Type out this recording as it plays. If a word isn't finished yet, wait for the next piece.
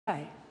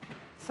Okay.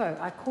 So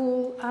I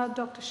call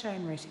Dr.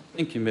 Shane Reti.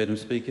 Thank you, Madam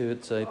Speaker.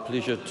 It's a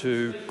pleasure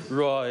to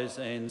rise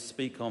and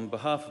speak on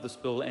behalf of this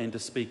bill and to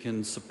speak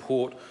in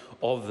support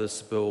of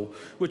this bill,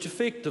 which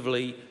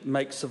effectively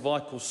makes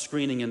cervical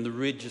screening in the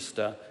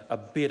register a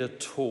better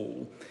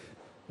tool.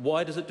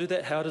 Why does it do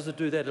that? How does it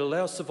do that? It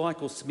allows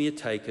cervical smear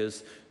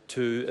takers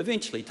to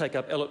eventually take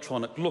up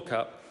electronic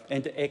lookup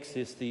and to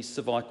access the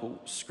cervical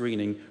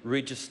screening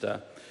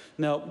register.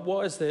 Now,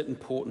 why is that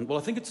important? Well,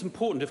 I think it's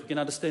important if we can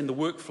understand the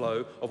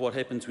workflow of what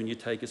happens when you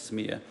take a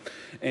smear.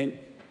 And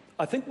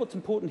I think what's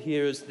important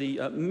here is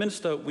the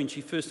Minister, when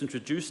she first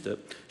introduced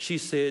it, she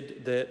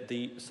said that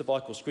the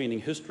cervical screening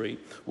history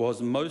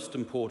was most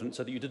important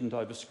so that you didn't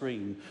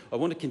overscreen. I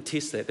want to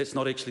contest that. That's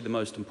not actually the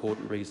most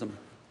important reason.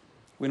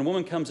 When a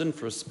woman comes in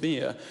for a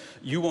smear,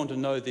 you want to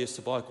know their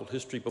cervical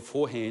history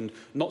beforehand,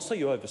 not so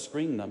you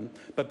overscreen them,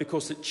 but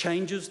because it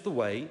changes the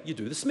way you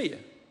do the smear.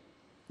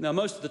 Now,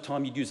 most of the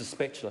time you'd use a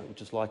spatula,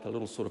 which is like a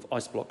little sort of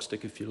ice block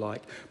stick, if you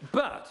like.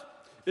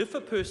 But if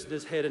a person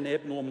has had an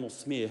abnormal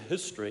smear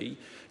history,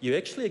 you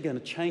actually are going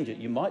to change it.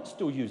 You might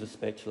still use a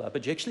spatula,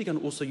 but you're actually going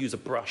to also use a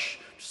brush,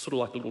 sort of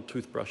like a little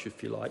toothbrush,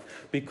 if you like,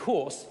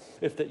 because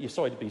you're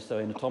sorry to be so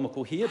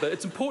anatomical here, but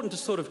it's important to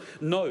sort of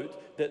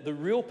note that the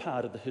real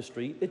part of the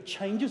history, it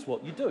changes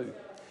what you do.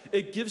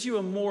 It gives you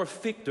a more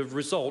effective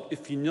result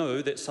if you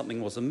know that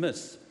something was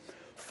amiss.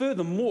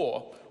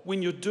 Furthermore,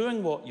 when you're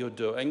doing what you're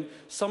doing,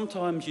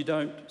 sometimes you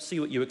don't see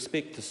what you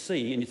expect to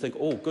see and you think,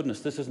 oh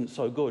goodness, this isn't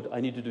so good, I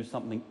need to do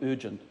something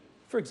urgent.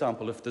 For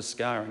example, if there's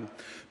scarring.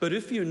 But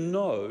if you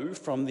know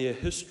from their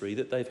history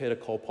that they've had a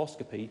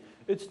colposcopy,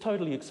 it's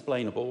totally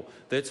explainable.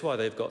 That's why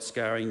they've got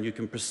scarring. You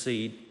can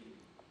proceed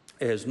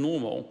as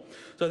normal.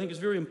 So I think it's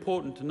very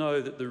important to know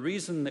that the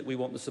reason that we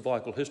want the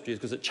cervical history is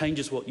because it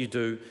changes what you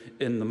do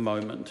in the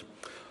moment.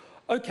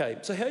 Okay,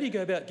 so how do you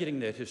go about getting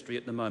that history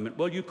at the moment?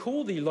 Well, you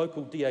call the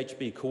local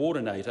DHB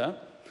coordinator,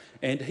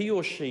 and he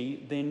or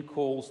she then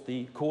calls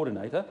the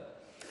coordinator,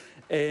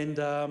 and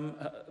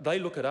they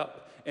look it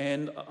up.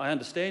 And I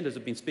understand, as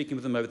I've been speaking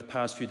with them over the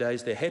past few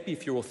days, they're happy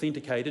if you're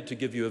authenticated to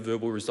give you a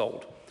verbal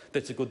result.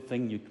 That's a good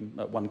thing,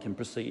 one can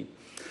proceed.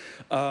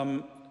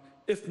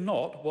 If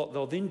not, what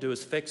they'll then do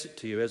is fax it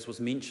to you, as was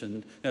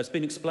mentioned. Now, it's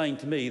been explained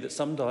to me that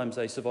sometimes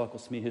a cervical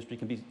smear history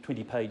can be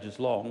 20 pages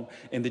long,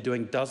 and they're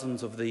doing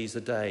dozens of these a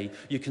day.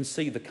 You can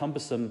see the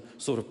cumbersome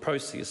sort of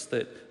process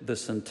that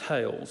this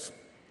entails.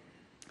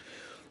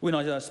 When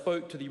I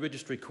spoke to the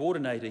registry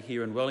coordinator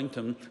here in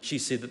Wellington, she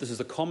said that this is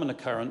a common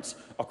occurrence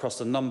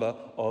across a number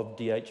of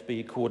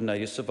DHB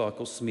coordinators,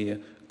 cervical smear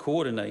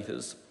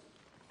coordinators.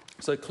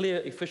 So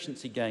clear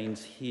efficiency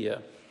gains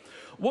here.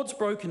 What's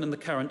broken in the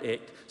current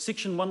Act?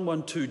 Section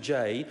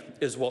 112J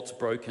is what's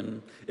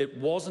broken. It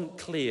wasn't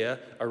clear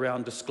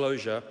around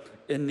disclosure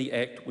in the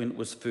Act when it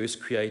was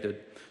first created.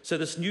 So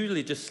this new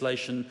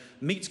legislation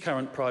meets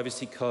current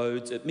privacy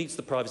codes. It meets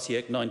the Privacy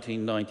Act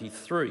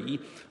 1993.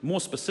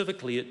 More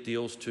specifically, it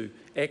deals to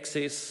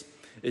access,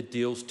 it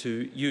deals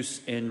to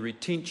use and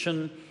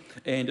retention,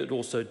 and it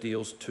also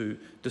deals to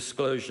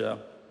disclosure.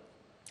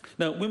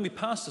 Now, when we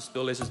pass this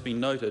bill, as has been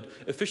noted,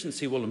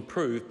 efficiency will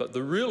improve, but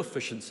the real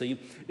efficiency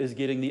is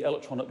getting the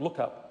electronic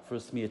lookup for a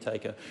smear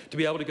taker, to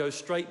be able to go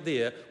straight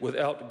there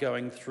without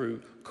going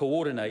through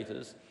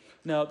coordinators.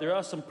 Now, there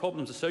are some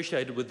problems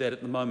associated with that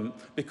at the moment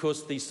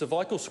because the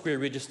cervical square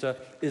register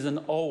is an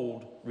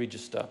old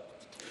register.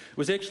 It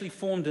was actually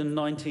formed in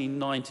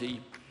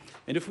 1990,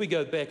 and if we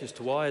go back as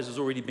to why, as has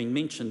already been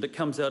mentioned, it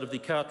comes out of the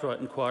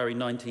Cartwright Inquiry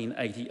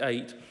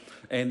 1988,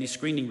 and the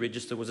screening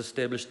register was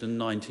established in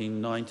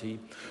 1990.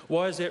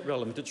 Why is that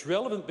relevant? It's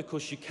relevant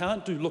because you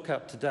can't do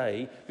lookup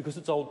today because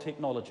it's old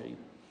technology.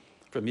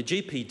 From your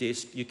GP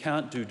desk, you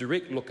can't do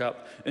direct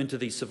lookup into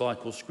the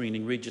cervical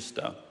screening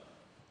register.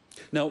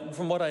 Now,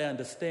 from what I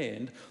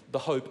understand, the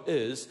hope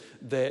is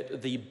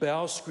that the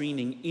bowel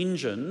screening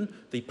engine,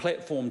 the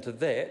platform to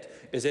that,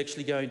 is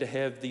actually going to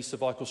have the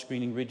cervical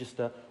screening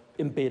register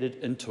embedded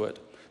into it.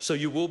 So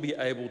you will be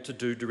able to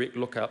do direct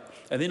lookup.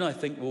 And then I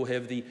think we'll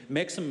have the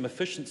maximum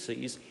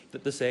efficiencies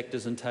that this Act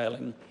is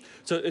entailing.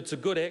 So it's a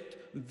good Act.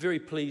 I'm very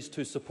pleased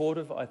to support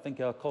it. I think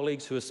our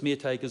colleagues who are smear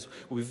takers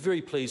will be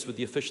very pleased with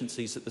the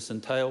efficiencies that this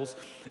entails.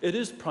 It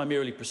is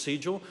primarily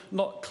procedural.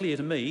 Not clear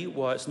to me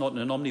why it's not in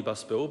an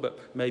omnibus bill, but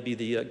maybe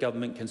the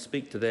government can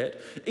speak to that.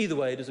 Either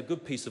way, it is a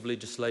good piece of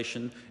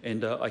legislation,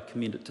 and I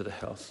commend it to the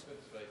House.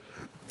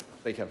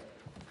 Speaker.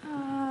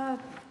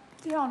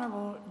 The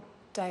Honourable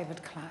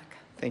David Clark.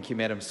 Thank you,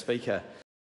 Madam Speaker.